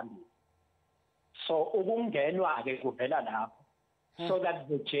liqhubekele phambili. So ukungenwa ke kuvela lapho so that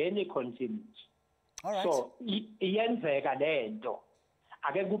the journey continues. All right. So iyenzeka lento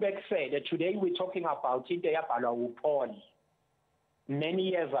ake kube kusele. Today we're talking about into eyabhalwa uPaul many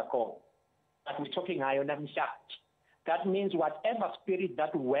years ago, but we're talking ngayo namhlanje. That means whatever spirit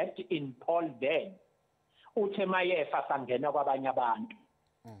that worked in Paul then uthe mayefa sangena kwabanye abantu.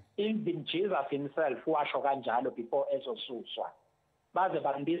 Even Jesus himself washo kanjalo before ezosuswa. Baze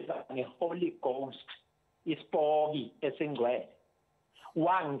bambiza ngeHoly Ghost, isipoki esingcwele.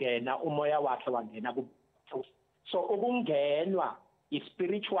 Wangena umoya wakhe wangena ku. So ukungenwa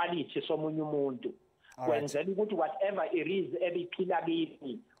ispirituality somunye umuntu. Kwenzela ukuthi whatever it is ebiphila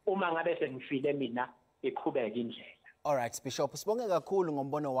kimi uma ngabe sengifile mina iqhubeka indlela. All right, Bishop, sibonge kakhulu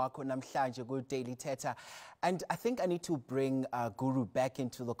ngombono wakho namhlanje ku Daily Thetha. And I think I need to bring Guru back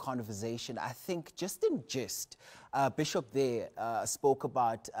into the conversation. I think just in gist, Bishop there spoke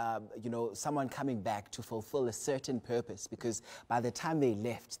about, someone coming back to fulfill a certain purpose because by the time they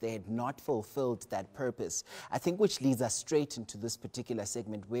left, they had not fulfilled that purpose. I think which leads us straight into this particular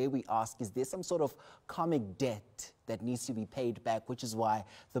segment where we ask, is there some sort of karmic debt that needs to be paid back, which is why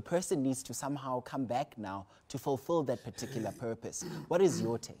the person needs to somehow come back now to fulfill that particular purpose? What is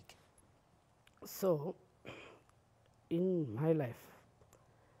your take? So, in my life,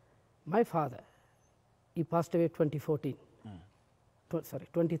 my father, he passed away 2014.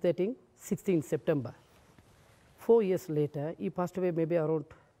 2013, 16 September. 4 years later, he passed away maybe around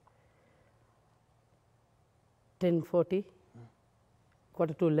 10:40,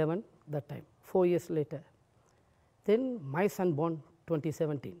 quarter to 11 that time, 4 years later. Then my son born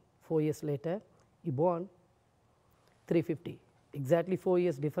 2017, 4 years later, he born 350. Exactly 4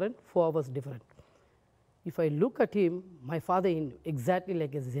 years different, 4 hours different. If I look at him, my father in exactly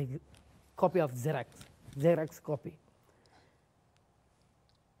like a copy of Xerox copy.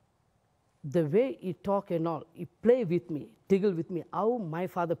 The way he talk and all, he play with me, tiggle with me, how my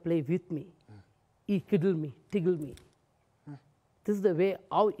father play with me. He kiddle me, tiggle me. This is the way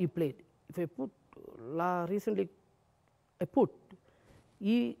how he played. If I put, recently I put,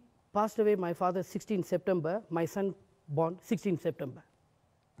 he passed away, my father 16 September, my son born 16 September.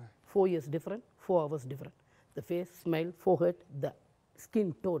 4 years different, 4 hours different. The face, smile, forehead, the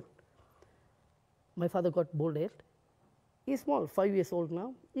skin tone. My father got bald head. He's small, 5 years old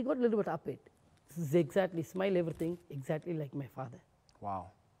now. He got a little bit upbeat. This is exactly, smile, everything, exactly like my father.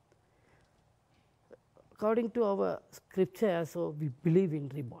 Wow. According to our scripture, so we believe in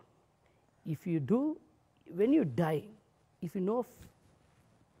reborn. If you do, when you die, if you know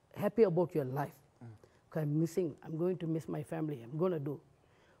happy about your life, okay, I'm missing, I'm going to miss my family, I'm going to do.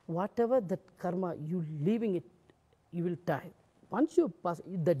 Whatever that karma, you leaving it, you will die. Once you pass,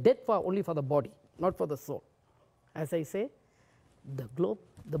 the death for only for the body, not for the soul. As I say, the globe,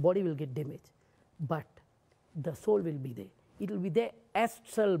 the body will get damaged, but the soul will be there. It will be there,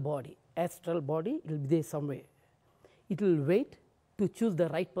 astral body. Astral body, it will be there somewhere. It will wait to choose the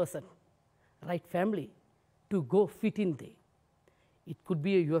right person, right family, to go fit in there. It could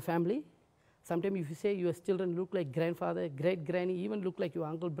be your family. Sometimes if you say your children look like grandfather, great-granny, even look like your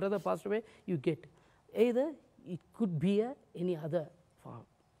uncle, brother passed away, you get. Either it could be any other form.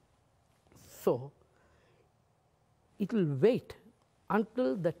 So, it will wait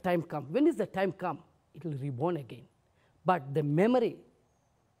until the time comes. When is the time come? It will reborn again. But the memory,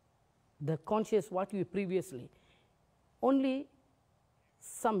 the conscious, what you previously, only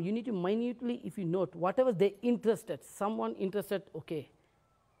some, you need to minutely, if you note, whatever they interested, someone interested, okay,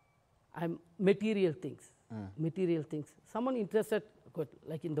 I'm material things, material things. Someone interested, good,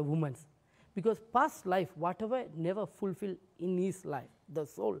 like in the woman's. Because past life, whatever never fulfilled in his life, the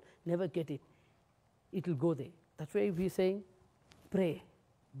soul never get it, it will go there. That's why we're saying, pray,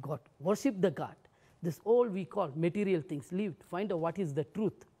 God, worship the God. This all we call material things, live, find out what is the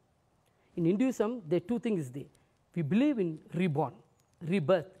truth. In Hinduism, there are two things there. We believe in reborn,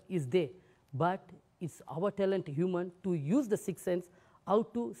 rebirth is there, but it's our talent, human, to use the sixth sense, how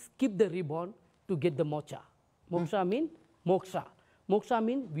to skip the reborn to get the moksha. Moksha mean moksha. Moksha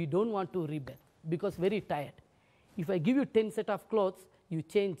mean we don't want to rebirth because very tired. If I give you 10 set of clothes, you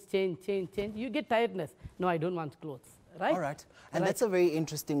change, you get tiredness. No, I don't want clothes. Right? All right. And that's a very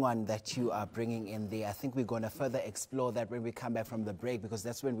interesting one that you are bringing in there. I think we're going to further explore that when we come back from the break, because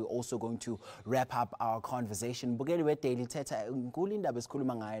that's when we're also going to wrap up our conversation. Bukeli we Daily Thetha, Mkhulu indaba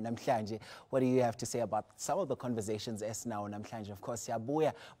esikhuluma ngayo namhlanje. What do you have to say about some of the conversations as now namhlanje? Of course,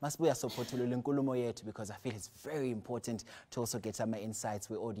 siyabuya, masibuya sophothulula inkulumo yethu, because I feel it's very important to also get some insights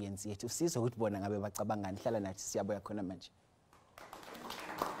with audience yethu. Sizwe ukuthi bona ngabe bacabangani. Hlala nathi, siyabuya khona manje.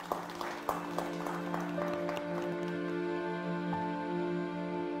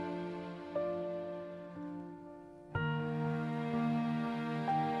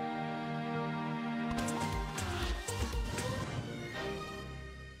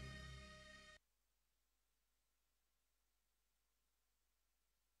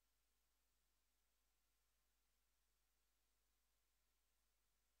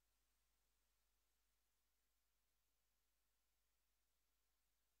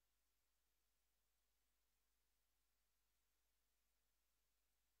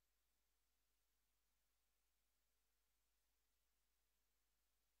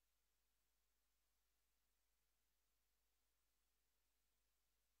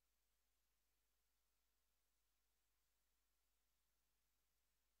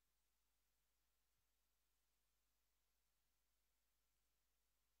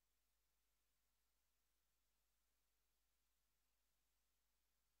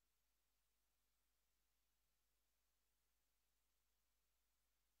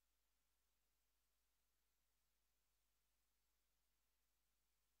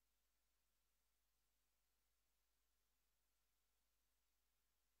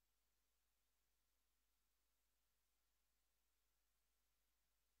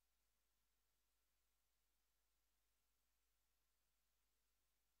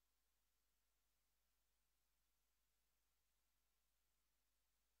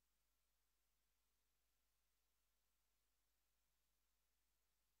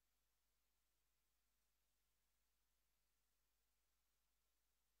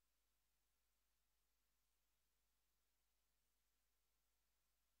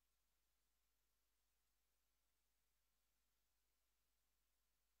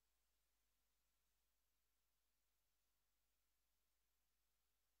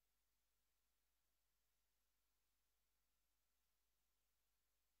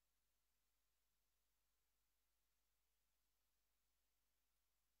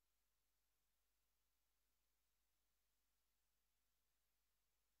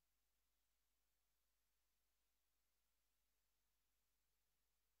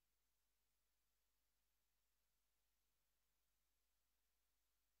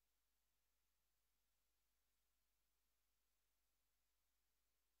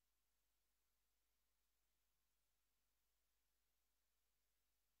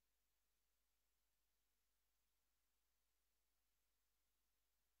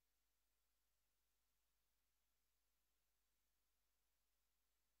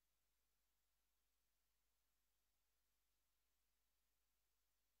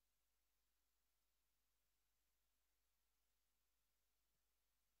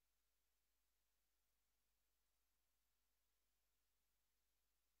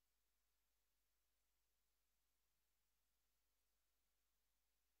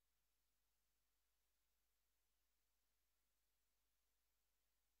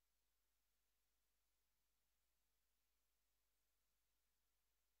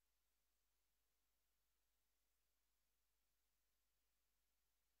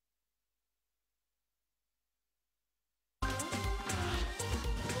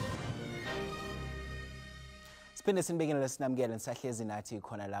 Siphinde sinibekele sinamukele nisahlezi nathi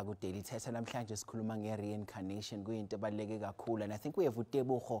khona la ku Daily Thetha namhlanje sikhuluma nge-reincarnation kuyinto ebaluleke kakhulu, and I think we have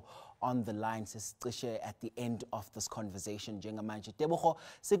uTebogo on the line sesicishe at the end of this conversation njengamanje. Tebogo,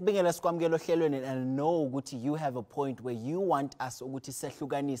 sikubingela sikwamukela ohlelweni, and I know ukuthi you have a point where you want us ukuthi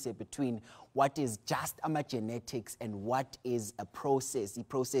sehlukanise between what is just ama-genetics and what is a process, the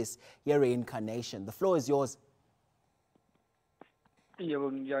process ye-reincarnation. The floor is yours.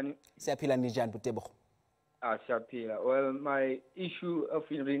 Yebo njani? Siyaphila njani Tebogo? Siyaphila. Well, my issue of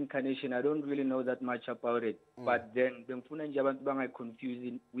reincarnation, I don't really know that much about it. But then bengifuna nje abantu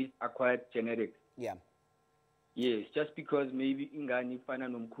bangayiconfuse with acquired genetics. Yeah. Yes, just because maybe ingane ifana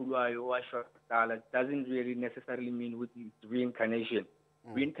nomkhulu wayo washwa kudala doesn't really necessarily mean with reincarnation.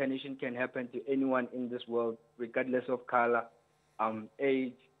 Reincarnation can happen to anyone in this world, regardless of color,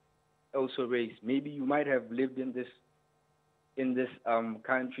 age, also race. Maybe you might have lived in this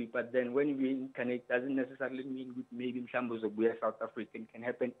country, but then when you reincarnate, doesn't necessarily mean with maybe Mhlambuzo Buya South African, can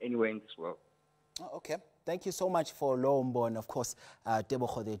happen anywhere in this world. Oh, okay. Thank you so much for Lombo, and of course,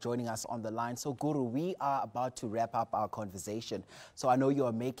 Tebogo, they're joining us on the line. So, Guru, we are about to wrap up our conversation. So, I know you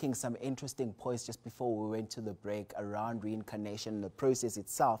are making some interesting points just before we went to the break around reincarnation, the process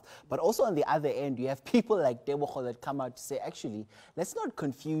itself. But also on the other end, you have people like Tebogo that come out to say, actually, let's not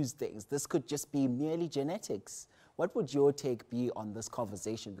confuse things. This could just be merely genetics. What would your take be on this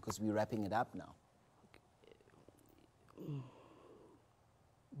conversation? Because we're wrapping it up now.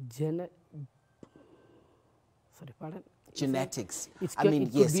 Sorry, pardon? Genetics. I mean,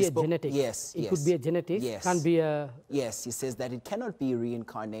 it could be a genetics. Yes, it could be a genetics. Yes. Can't be a. Yes, he says that it cannot be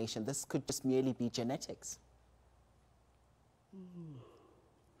reincarnation. This could just merely be genetics.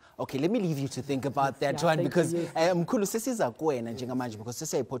 Okay, let me leave you to think about that one, because Mkhulu sesiza kuwena njengamanje because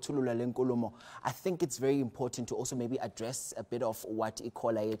sesiyayiphothulula le nkulumo. I think it's very important to also maybe address a bit of what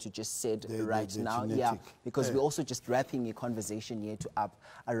Ikola Yetu just said right now. genetic. Yeah, because we're also just wrapping a conversation here to up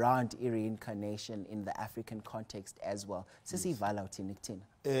around reincarnation in the African context as well. Sesivala uthini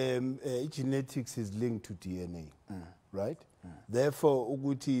kuthina? Genetics is linked to DNA, right? Therefore,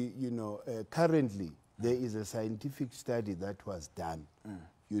 Uguti, currently there is a scientific study that was done,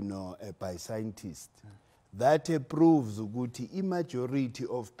 by scientists that proves Uguti, a majority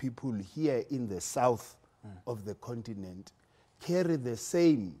of people here in the south of the continent carry the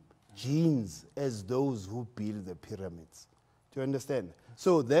same genes as those who build the pyramids. Do you understand?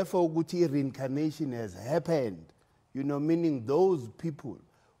 So therefore, Uguti, reincarnation has happened, meaning those people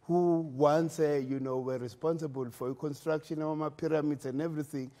who once, were responsible for the construction of my pyramids and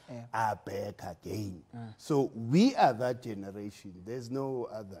everything, are back again. So we are that generation. There's no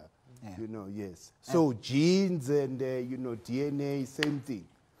other, yes. So genes and, DNA, same thing,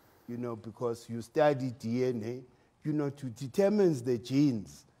 because you study DNA, to determine the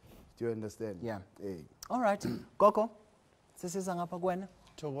genes. Do you understand? Yeah. All right. Koko, sisiza ngapha kuwena?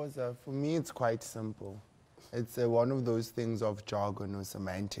 Thokoza, for me, it's quite simple. It's one of those things of jargon or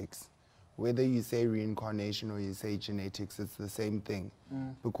semantics. Whether you say reincarnation or you say genetics, it's the same thing.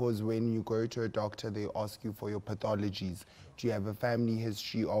 Because when you go to a doctor, they ask you for your pathologies. Do you have a family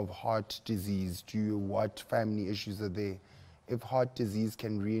history of heart disease? What family issues are there? If heart disease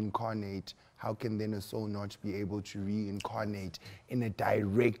can reincarnate, how can then a soul not be able to reincarnate in a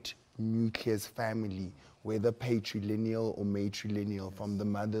direct nucleus family, whether patrilineal or matrilineal, from the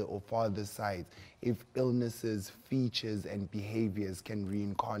mother or father's side, if illnesses, features, and behaviors can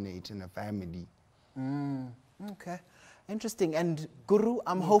reincarnate in a family? Okay. Interesting. And Guru,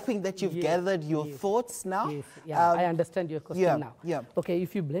 I'm hoping that you've gathered your thoughts now. Yes. Yeah, I understand your question now. Yeah. Okay,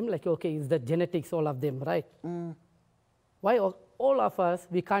 if you blame, it's the genetics, all of them, right? Why all of us,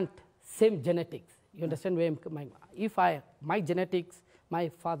 we can't same genetics? You understand where I'm coming? If my genetics, my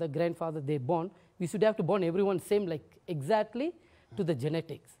father, grandfather, they born, we should have to born everyone same, exactly to the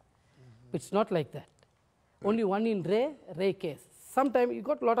genetics. But it's not like that. Only one in rare case. Sometimes you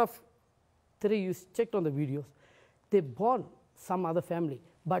got a lot of, you checked on the videos, they born some other family,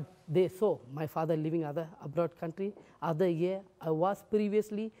 but they saw my father living other abroad country, other year, I was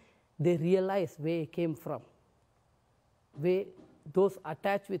previously, they realize where he came from. Where those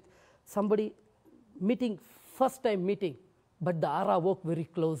attached with somebody meeting, first time meeting, but the aura work very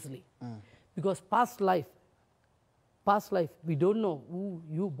closely. Because past life, we don't know who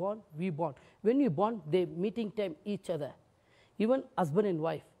you born, we born. When we born, they meeting time each other. Even husband and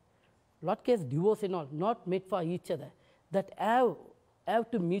wife, lot case divorce and all, not made for each other. That have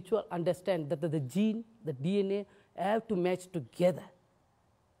to mutual understand that the gene, the DNA have to match together.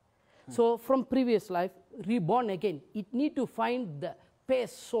 So from previous life, reborn again, it need to find the pair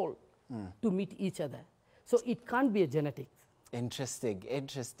soul to meet each other. So it can't be a genetics. Interesting,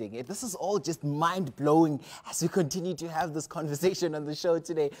 interesting. This is all just mind-blowing as we continue to have this conversation on the show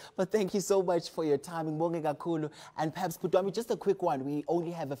today. But thank you so much for your time. Ngibonge kakhulu. And perhaps, Putwami, just a quick one. We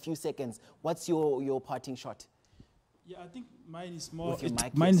only have a few seconds. What's your parting shot? Yeah, I think mine is more. With your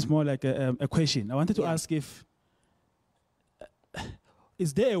mic, Mine yes. is more like a question. I wanted to ask if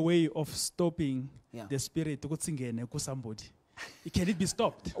is there a way of stopping the spirit to go singene ku somebody? Can it be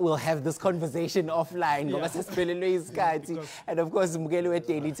stopped? We'll have this conversation offline. Yeah. Ngoba sesiphelelwe isikhathi. And of course, Mkhulu with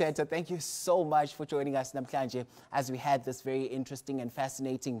Daily Thetha, thank you so much for joining us namhlanje as we had this very interesting and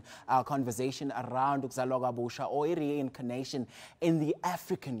fascinating conversation around ukuzalwa kwabusha or reincarnation in the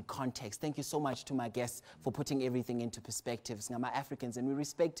African context. Thank you so much to my guests for putting everything into perspective. Ngama Africans, and we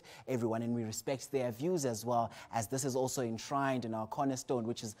respect everyone and we respect their views as well, as this is also enshrined in our cornerstone,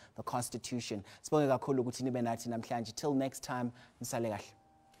 which is the Constitution. Sibonge kakhulu ukuthi nibe nathi namhlanje. Till next time, nisale kahle.